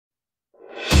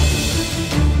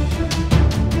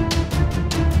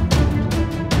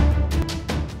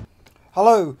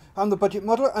Hello, I'm the Budget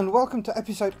Modeler and welcome to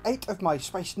episode 8 of my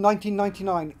Space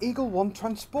 1999 Eagle 1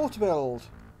 transporter build.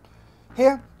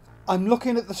 Here, I'm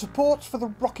looking at the supports for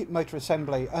the rocket motor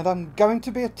assembly and I'm going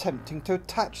to be attempting to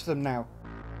attach them now.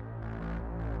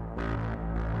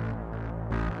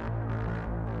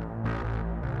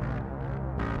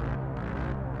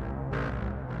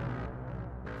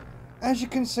 As you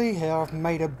can see here, I've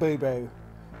made a boo-boo.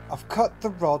 I've cut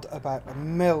the rod about a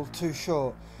mil too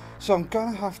short, so I'm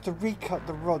going to have to recut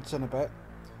the rods in a bit.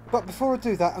 But before I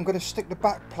do that, I'm going to stick the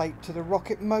back plate to the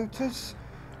rocket motors.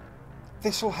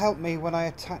 This will help me when I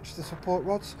attach the support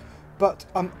rods, but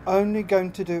I'm only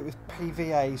going to do it with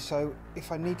PVA, so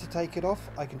if I need to take it off,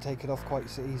 I can take it off quite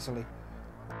so easily.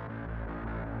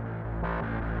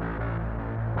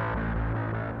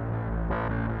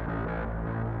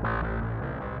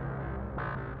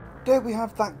 There we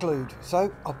have that glued,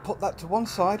 so I'll put that to one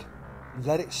side,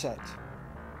 let it set.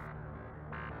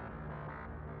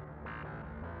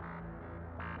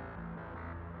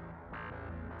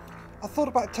 I thought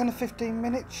about 10 or 15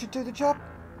 minutes should do the job,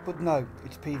 but no,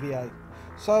 it's PVA,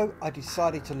 so I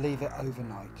decided to leave it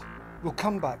overnight. We'll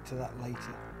come back to that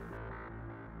later.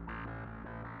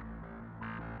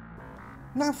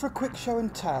 Now for a quick show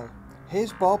and tell.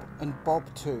 Here's Bob and Bob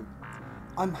 2.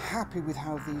 I'm happy with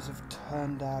how these have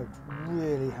turned out,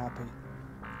 really happy.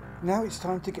 Now it's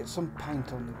time to get some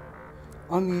paint on them.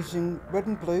 I'm using red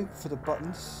and blue for the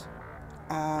buttons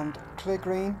and clear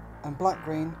green and black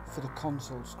green for the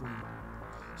console screen.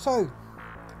 So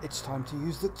it's time to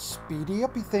use that speedy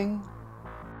uppy thing.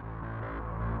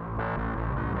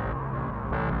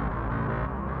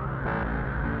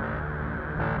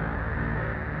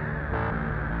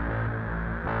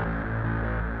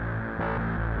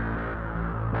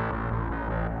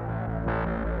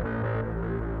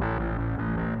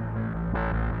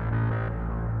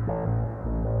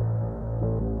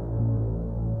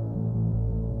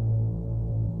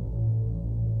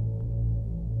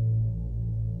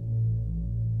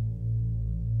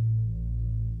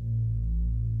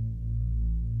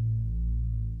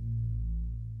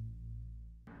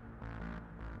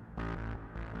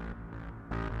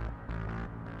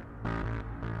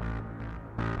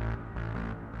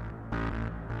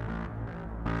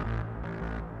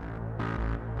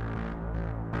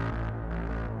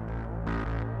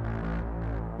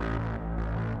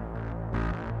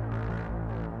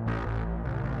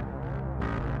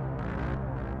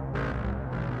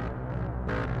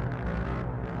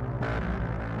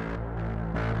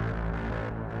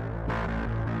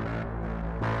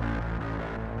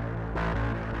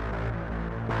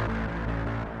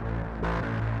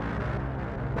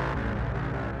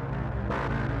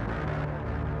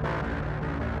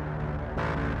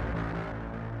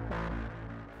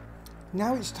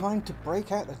 Now it's time to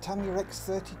break out the Tamiya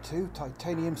X32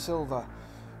 Titanium Silver.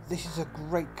 This is a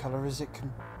great colour as it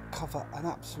can cover an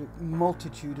absolute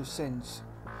multitude of sins,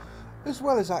 as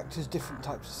well as act as different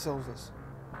types of silvers.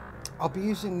 I'll be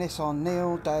using this on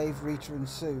Neil, Dave, Rita and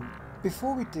Sue.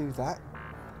 Before we do that,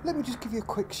 let me just give you a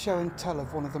quick show and tell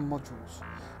of one of the modules.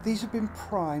 These have been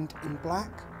primed in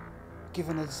black,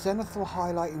 given a zenithal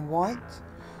highlight in white,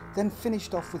 then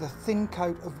finished off with a thin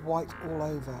coat of white all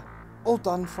over. All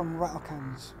done from rattle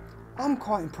cans. I'm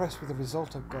quite impressed with the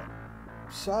result I've got.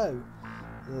 So,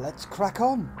 let's crack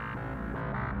on.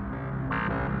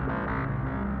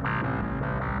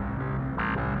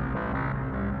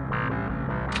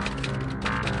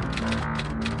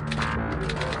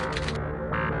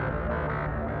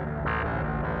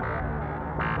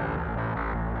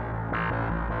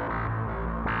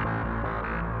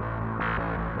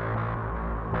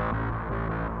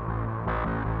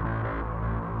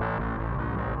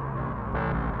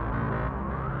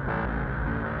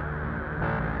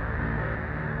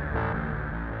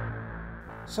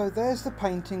 So there's the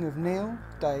painting of Neil,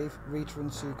 Dave, Rita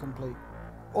and Sue complete.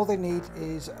 All they need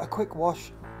is a quick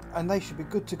wash and they should be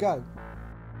good to go.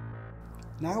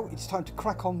 Now it's time to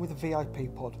crack on with the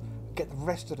VIP pod and get the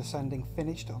rest of the sanding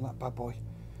finished on that bad boy.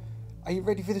 Are you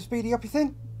ready for the speedy uppy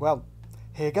thing? Well,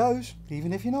 here goes,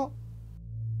 even if you're not.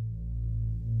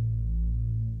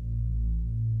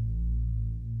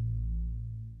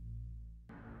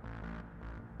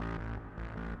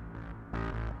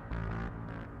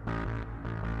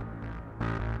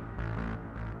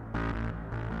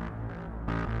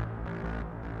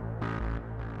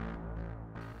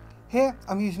 Here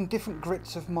I'm using different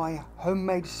grits of my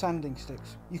homemade sanding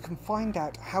sticks. You can find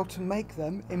out how to make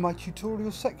them in my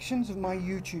tutorial sections of my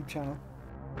YouTube channel.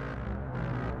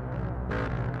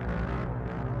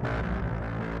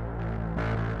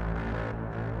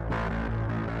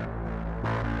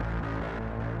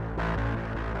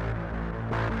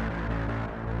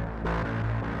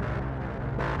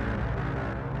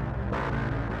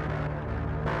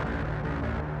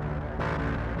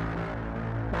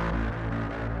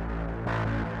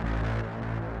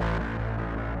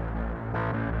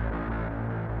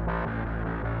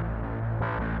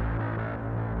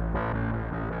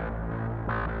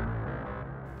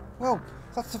 Well,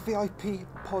 that's the VIP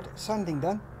pod sanding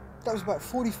done. That was about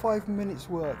 45 minutes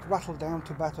work, rattled down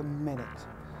to about a minute.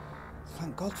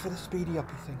 Thank God for the speedy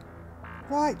uppy thing.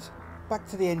 Right, back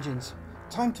to the engines.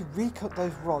 Time to recut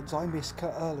those rods I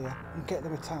miscut earlier and get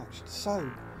them attached. So,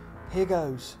 here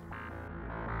goes.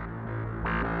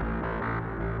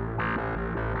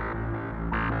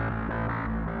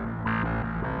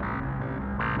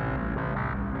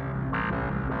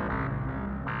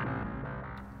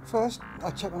 First,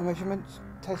 I check my measurements,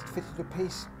 test fitted a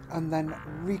piece, and then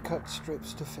recut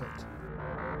strips to fit.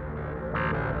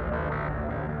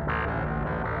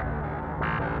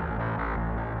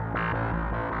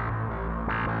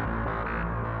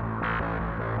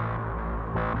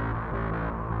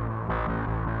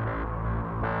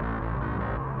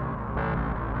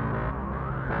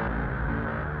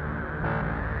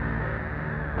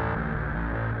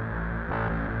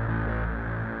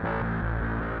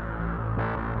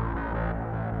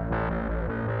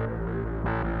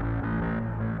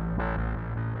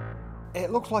 It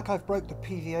looks like I've broke the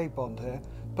PVA bond here,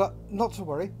 but not to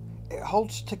worry, it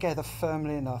holds together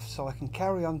firmly enough so I can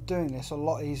carry on doing this a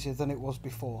lot easier than it was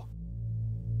before.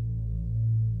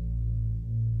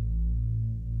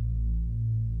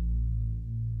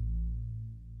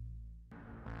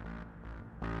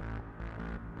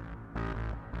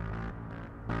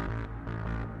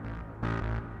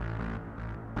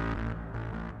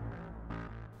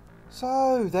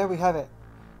 So there we have it.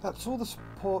 That's all the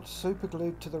supports super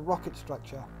glued to the rocket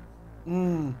structure.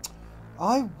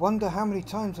 I wonder how many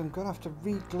times I'm going to have to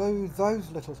re-glue those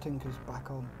little tinkers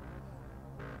back on.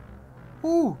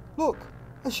 Ooh, look,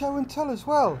 a show and tell as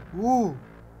well. Ooh,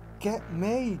 get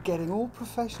me getting all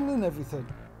professional and everything.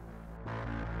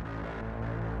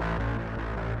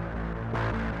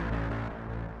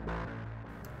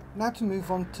 Now to move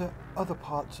on to other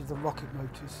parts of the rocket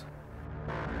motors.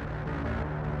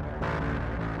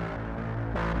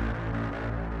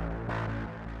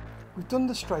 We've done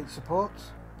the straight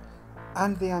supports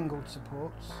and the angled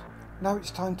supports. Now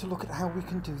it's time to look at how we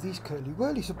can do these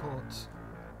curly-whirly supports,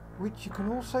 which you can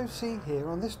also see here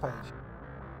on this page.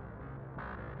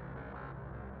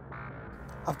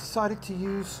 I've decided to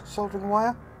use soldering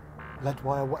wire, lead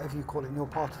wire, whatever you call it in your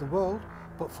part of the world,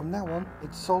 but from now on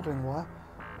it's soldering wire,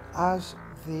 as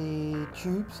the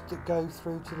tubes that go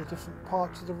through to the different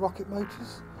parts of the rocket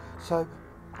motors. So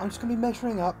I'm just going to be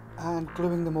measuring up and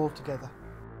gluing them all together.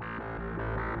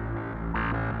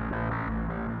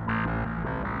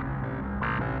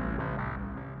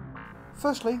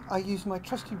 Firstly, I use my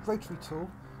trusty rotary tool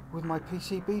with my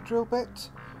PCB drill bit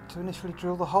to initially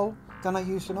drill the hole. Then I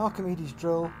used an Archimedes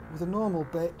drill with a normal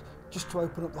bit just to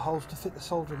open up the holes to fit the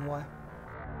soldering wire.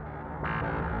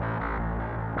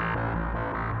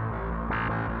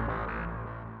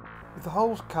 With the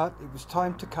holes cut, it was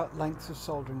time to cut lengths of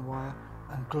soldering wire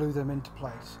and glue them into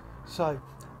place. So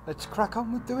let's crack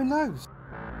on with doing those.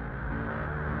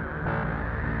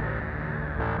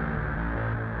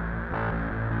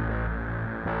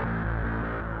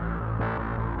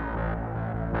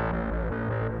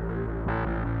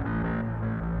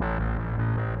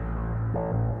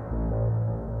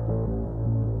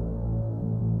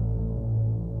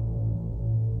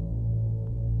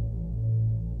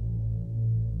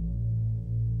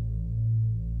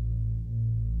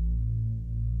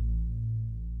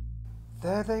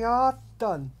 There they are,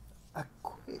 done. A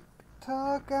quick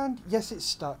tug and yes, it's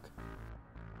stuck.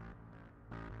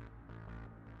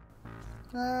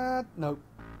 Nope.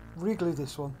 Re-glue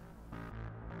this one.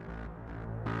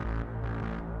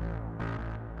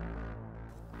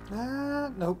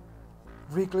 Nope.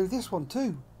 Re-glue this one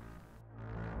too.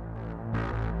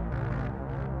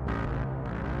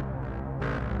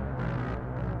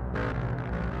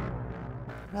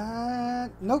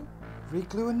 Nope.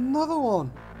 Re-glue another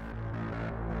one.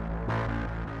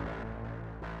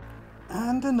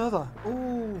 And another.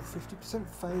 Oh, 50%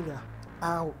 failure.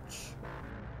 Ouch.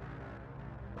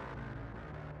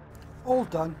 All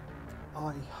done,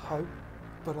 I hope,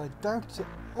 but I doubt it.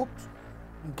 Oops,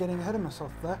 I'm getting ahead of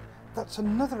myself there. That's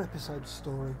another episode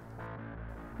story.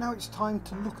 Now it's time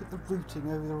to look at the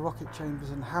routing over the rocket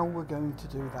chambers and how we're going to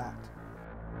do that.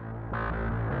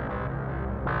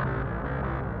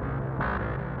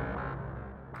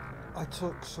 I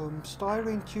took some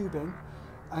styrene tubing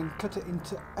and cut it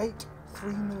into 8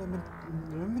 3mm,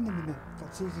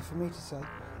 that's easy for me to say,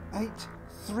 8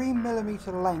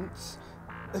 3mm lengths,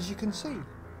 as you can see.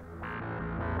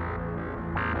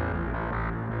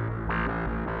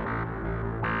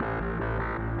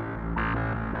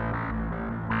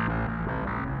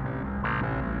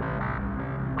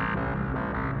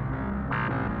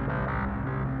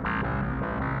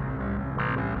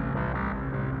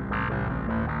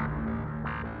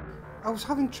 was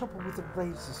having trouble with the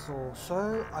razor saw,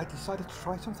 so I decided to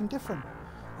try something different.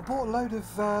 I bought a load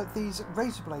of these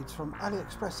razor blades from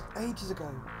AliExpress ages ago,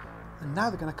 and now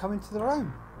they're going to come into their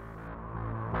own.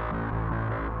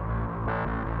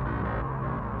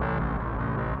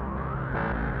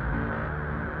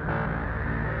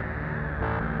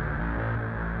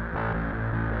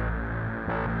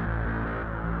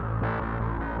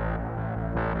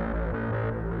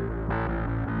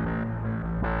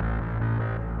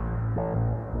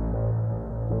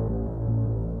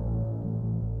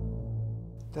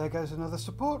 There goes another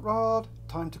support rod.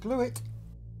 Time to glue it.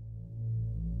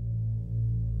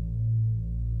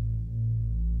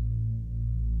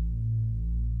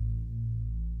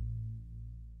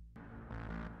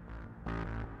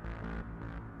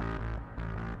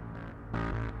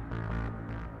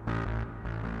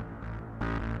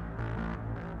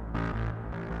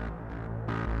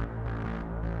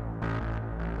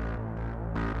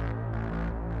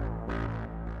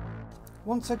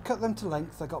 Once I'd cut them to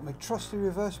length, I got my trusty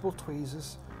reversible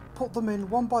tweezers, put them in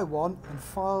one by one and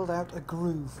filed out a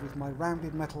groove with my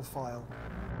rounded metal file.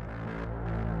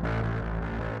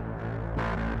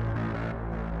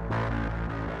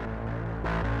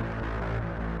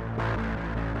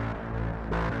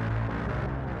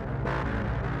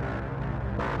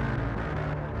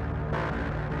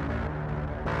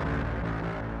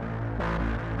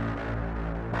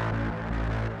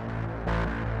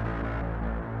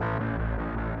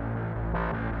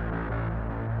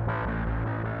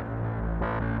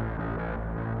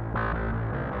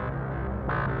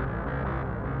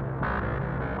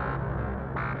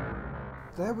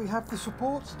 There we have the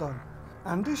supports done,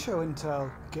 and a show and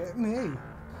tell, get me.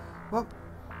 Well,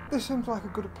 this seems like a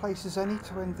good place as any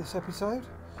to end this episode,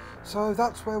 so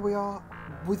that's where we are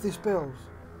with this build.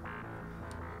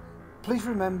 Please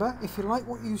remember, if you like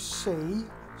what you see,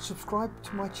 subscribe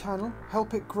to my channel,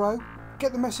 help it grow,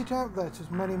 get the message out there to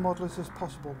as many modelers as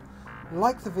possible.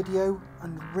 Like the video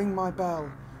and ring my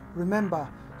bell. Remember,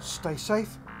 stay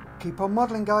safe, keep on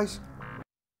modelling guys.